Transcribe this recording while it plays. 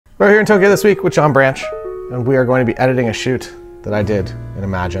We're here in Tokyo this week with John Branch, and we are going to be editing a shoot that I did in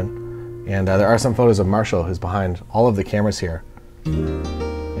Imagen. And there are some photos of Marshall, who's behind all of the cameras here.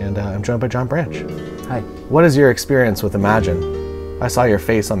 And I'm joined by John Branch. Hi. What is your experience with Imagen? I saw your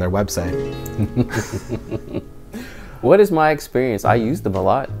face on their website. What is my experience? I used them a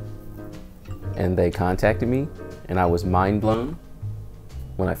lot, and they contacted me, and I was mind blown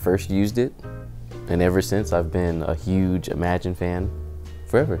when I first used it. And ever since, I've been a huge Imagen fan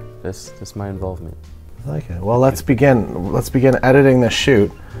forever. That's my involvement. I like it. Well, let's begin. Let's begin editing this shoot.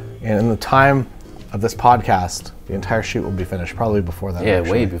 And in the time of this podcast, the entire shoot will be finished, probably before that. Yeah,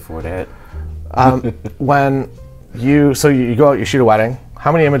 actually. way before that. When you go out, you shoot a wedding.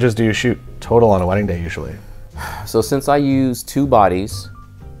 How many images do you shoot total on a wedding day usually? So since I use two bodies,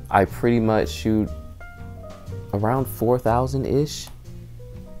 I pretty much shoot around 4,000-ish.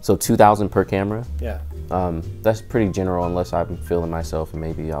 So 2,000 per camera. Yeah. That's pretty general unless I'm feeling myself, and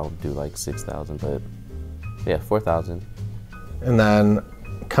maybe I'll do like 6,000, but yeah, 4,000. And then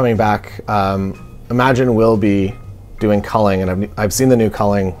coming back, Imagen will be doing culling, and I've seen the new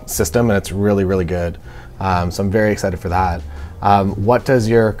culling system, and it's really, really good. So I'm very excited for that. What does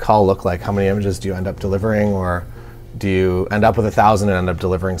your cull look like? How many images do you end up delivering, or do you end up with 1,000 and end up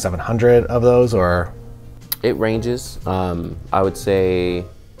delivering 700 of those, or? It ranges. I would say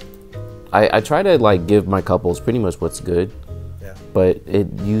I try to like give my couples pretty much what's good. Yeah. But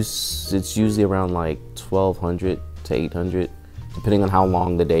it's usually around like 1,200 to 800, depending on how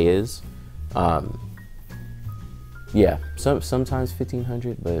long the day is. Yeah, sometimes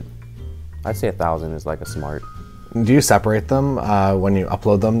 1,500, but I'd say 1,000 is like a smart. Do you separate them when you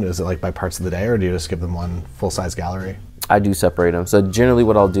upload them? Is it like by parts of the day, or do you just give them one full-size gallery? I do separate them. So generally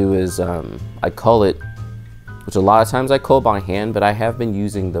what I'll do is I cull it, which a lot of times I cull by hand, but I have been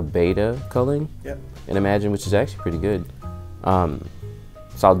using the beta culling in Imagen, which is actually pretty good. So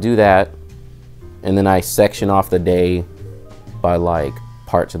I'll do that, and then I section off the day by like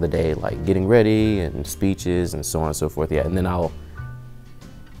parts of the day, like getting ready and speeches and so on and so forth. Yeah, and then I'll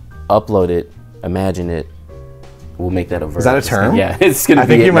upload it, Imagen it. We'll make that a verb. Is that a term? Yeah, it's gonna be. I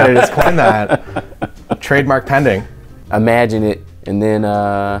think you might have just coined that. Trademark pending. Imagen it, and then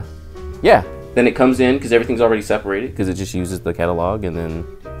yeah, then it comes in because everything's already separated because it just uses the catalog, and then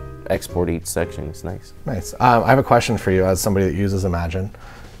export each section. It's nice. Nice. I have a question for you as somebody that uses Imagen.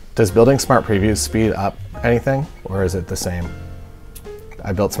 Does building smart previews speed up anything, or is it the same?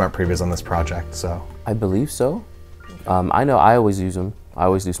 I built smart previews on this project, so. I believe so. I know I always use them. I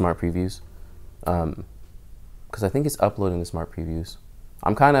always do smart previews. Because I think it's uploading the smart previews.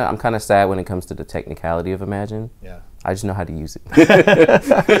 I'm kind of sad when it comes to the technicality of Imagen. Yeah. I just know how to use it.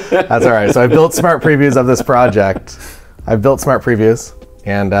 That's all right. So I built smart previews of this project. I've built smart previews,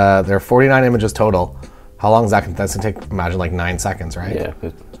 and there are 49 images total. How long is that? That's gonna take Imagen like 9 seconds, right? Yeah.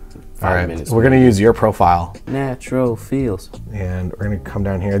 5 minutes. We're gonna use your profile. Natural feels. And we're gonna come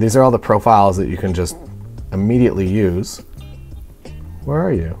down here. These are all the profiles that you can just immediately use. Where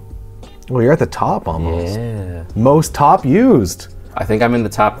are you? Well, you're at the top almost. Yeah. Most top used. I think I'm in the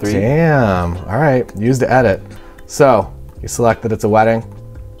top 3. Damn. All right. Use to edit. So you select that it's a wedding.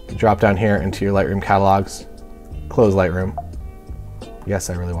 You drop down here into your Lightroom catalogs. Close Lightroom. Yes,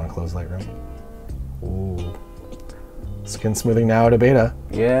 I really want to close Lightroom. Ooh. Skin smoothing now at a beta.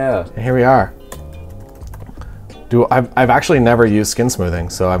 Yeah. And here we are. I've actually never used skin smoothing,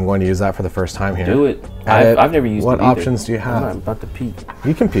 so I'm going to use that for the first time here. Do it. I've never used it. What options do you have? I'm about to peek.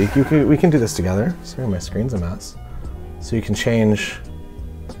 You can peek. We can do this together. Sorry, my screen's a mess. So you can change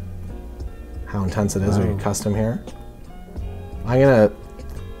how intense it is. We can custom here. I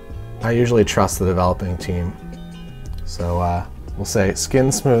usually trust the developing team. So we'll say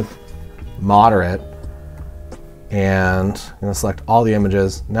skin smooth, moderate, and I'm gonna select all the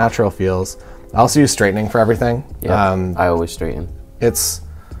images, natural feels. I also use straightening for everything. Yeah, I always straighten.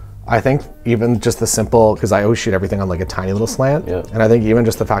 I think even just the simple, because I always shoot everything on like a tiny little slant, and I think even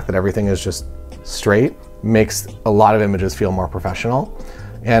just the fact that everything is just straight makes a lot of images feel more professional.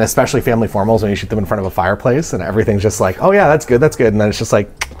 And especially family formals, when you shoot them in front of a fireplace and everything's just like, oh yeah, that's good, and then it's just like,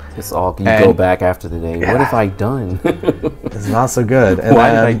 it's all, you go back after the day, what have I done? It's not so good. And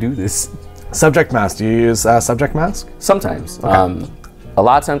why did I do this? Subject mask, do you use subject mask? Sometimes. Okay. A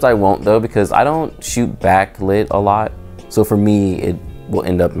lot of times I won't though, because I don't shoot backlit a lot. So for me, it will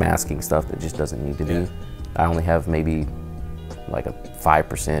end up masking stuff that just doesn't need to be. I only have maybe like a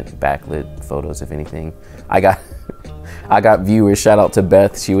 5% backlit photos, if anything. I got viewers, shout out to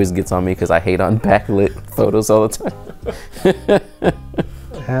Beth, she always gets on me because I hate on backlit photos all the time.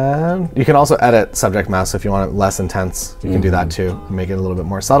 And you can also edit subject mask if you want it less intense. You can do that too, make it a little bit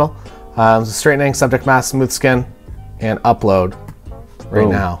more subtle. So straightening, subject mask, smooth skin, and upload right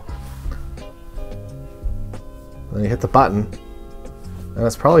now. and you hit the button, and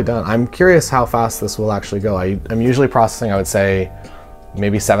it's probably done. I'm curious how fast this will actually go. I'm usually processing, I would say,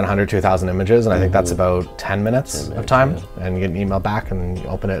 maybe 700 to 1,000 images, and I think that's about 10 minutes of time, and you get an email back, and then you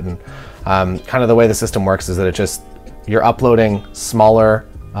open it, and kind of the way the system works is that you're uploading smaller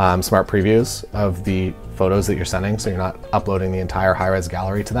smart previews of the photos that you're sending, so you're not uploading the entire high-res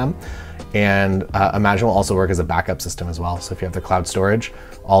gallery to them. And Imagen will also work as a backup system as well. So if you have the cloud storage,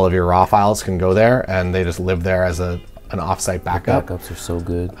 all of your raw files can go there, and they just live there as an offsite backup. The backups are so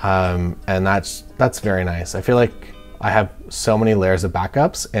good. And that's very nice. I feel like I have so many layers of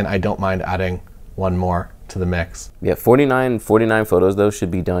backups, and I don't mind adding one more to the mix. Yeah, 49 photos though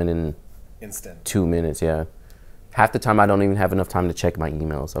should be done in instant 2 minutes. Yeah, half the time I don't even have enough time to check my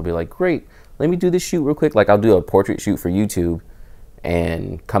emails. I'll be like, great, let me do this shoot real quick. Like I'll do a portrait shoot for YouTube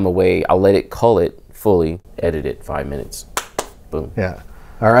and come away, I'll let it cull it fully, edit it, 5 minutes, boom. Yeah,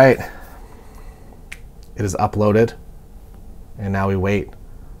 all right. It is uploaded, and now we wait.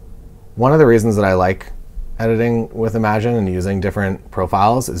 One of the reasons that I like editing with Imagen and using different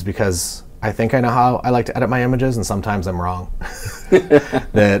profiles is because I think I know how I like to edit my images, and sometimes I'm wrong.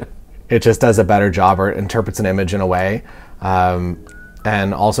 That it just does a better job, or it interprets an image in a way.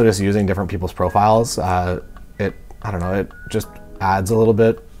 And also just using different people's profiles, I don't know, it just adds a little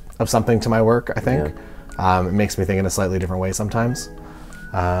bit of something to my work, I think. Yeah. It makes me think in a slightly different way sometimes.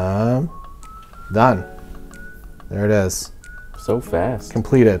 Done. There it is. So fast.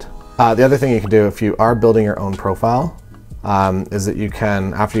 Completed. The other thing you can do if you are building your own profile is that you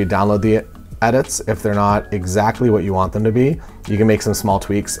can, after you download the edits, if they're not exactly what you want them to be, you can make some small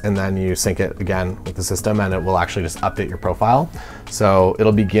tweaks, and then you sync it again with the system, and it will actually just update your profile. So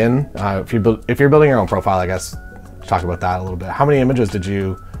it'll begin, if you're building your own profile, I guess, talk about that a little bit. How many images did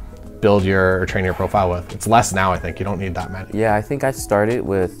you build or train your profile with? It's less now, I think. You don't need that many. Yeah, I think I started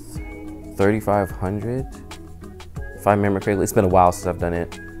with 3,500, if I remember correctly. It's been a while since I've done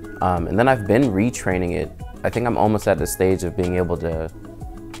it. And then I've been retraining it. I think I'm almost at the stage of being able to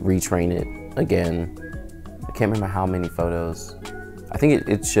retrain it again. I can't remember how many photos. I think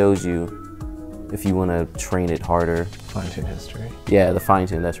it shows you if you want to train it harder. Fine-tune history. Yeah, the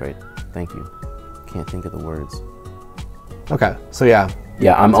fine-tune, that's right. Thank you. Can't think of the words. Okay, so yeah.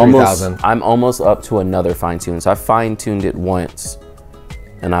 Yeah, I'm almost up to another fine-tune. So I fine-tuned it once,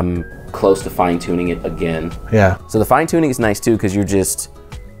 and I'm close to fine-tuning it again. Yeah. So the fine-tuning is nice too, because you're just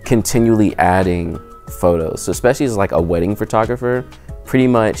continually adding photos. So especially as like a wedding photographer, pretty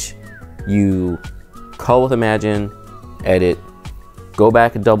much you cull with Imagen, edit, go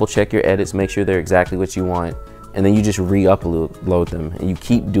back and double check your edits, make sure they're exactly what you want, and then you just re-upload them, and you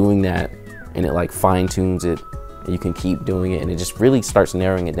keep doing that, and it like fine-tunes it, and you can keep doing it, and it just really starts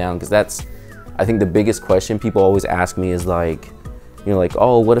narrowing it down. Because that's, I think, the biggest question people always ask me is like, you know, like,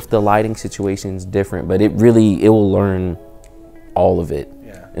 oh, what if the lighting situation is different? But it will learn all of it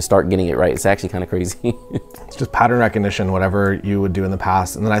and start getting it right. It's actually kind of crazy. It's just pattern recognition, whatever you would do in the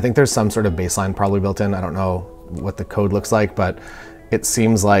past. And then I think there's some sort of baseline probably built in. I don't know what the code looks like, but it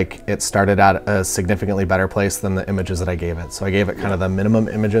seems like it started at a significantly better place than the images that I gave it. So I gave it kind of the minimum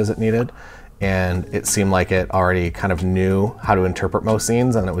images it needed, and it seemed like it already kind of knew how to interpret most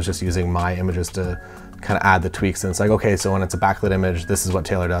scenes, and it was just using my images to kind of add the tweaks. And it's like, okay, so when it's a backlit image, this is what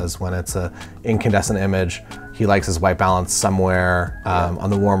Taylor does. When it's a incandescent image, he likes his white balance somewhere on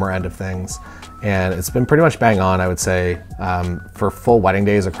the warmer end of things. And it's been pretty much bang on, I would say, for full wedding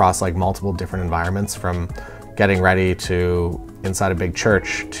days across like multiple different environments, from getting ready to inside a big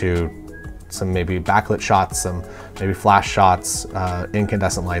church to some maybe backlit shots, some maybe flash shots,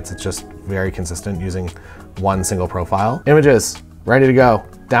 incandescent lights. It's just very consistent using one single profile. Images, ready to go.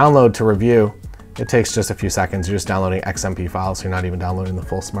 Download to review. It takes just a few seconds. You're just downloading XMP files, so you're not even downloading the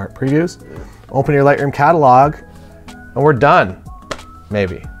full smart previews. Open your Lightroom catalog, and we're done.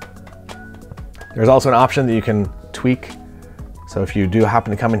 Maybe. There's also an option that you can tweak. So if you do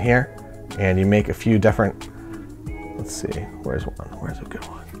happen to come in here and you make a few different, let's see, where's one? Where's a good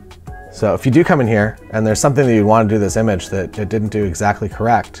one? So if you do come in here and there's something that you want to do this image that it didn't do exactly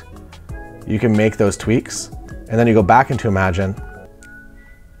correct, you can make those tweaks, and then you go back into Imagen,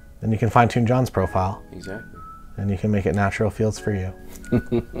 and you can fine tune John's profile. Exactly. And you can make it natural fields for you.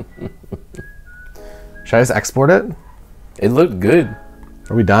 Should I just export it? It looked good.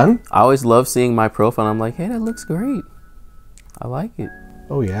 Are we done? I always love seeing my profile. I'm like, hey, that looks great. I like it.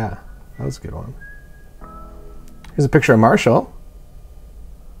 Oh yeah, that was a good one. Here's a picture of Marshall.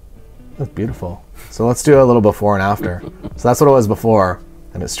 That's beautiful. So let's do a little before and after. So that's what it was before,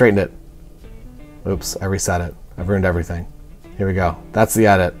 and it straightened it. Oops, I reset it. I've ruined everything. Here we go. That's the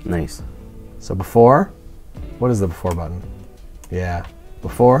edit. Nice. So before, what is the before button? Yeah,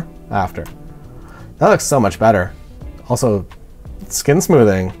 before, after. That looks so much better. Also, skin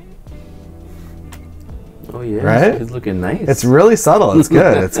smoothing. Oh yeah, right? It's looking nice. It's really subtle. It's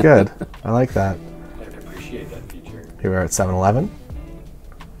good. It's good. I like that. I appreciate that feature. Here we are at 7-Eleven.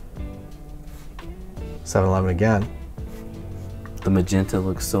 7-Eleven again. The magenta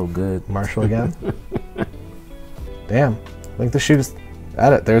looks so good. Marshall again. Damn. I think the shoot is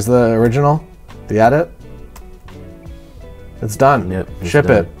edit. There's the original. The edit. It's done. Yep. Ship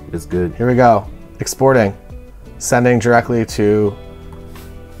done. it. It's good. Here we go. Exporting. Sending directly to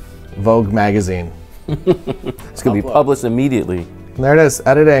Vogue magazine. It's gonna be published immediately. And there it is.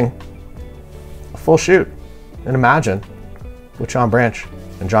 Editing. A full shoot in Imagen with John Branch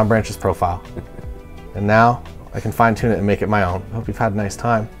and John Branch's profile. And now I can fine tune it and make it my own. I hope you've had a nice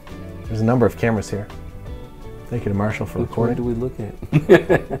time. There's a number of cameras here. Thank you to Marshall for recording. What do we look at?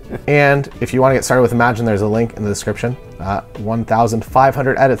 And if you want to get started with Imagen, there's a link in the description.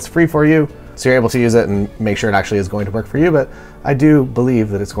 1,500 edits free for you. So you're able to use it and make sure it actually is going to work for you. But I do believe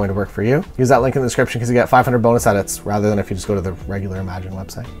that it's going to work for you. Use that link in the description because you get 500 bonus edits rather than if you just go to the regular Imagen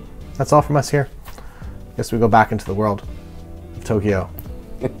website. That's all from us here. Guess we go back into the world of Tokyo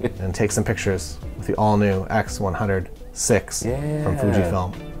and take some pictures with the all-new X100-6 from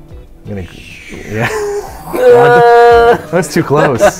Fujifilm. I'm gonna, yeah. That's too close.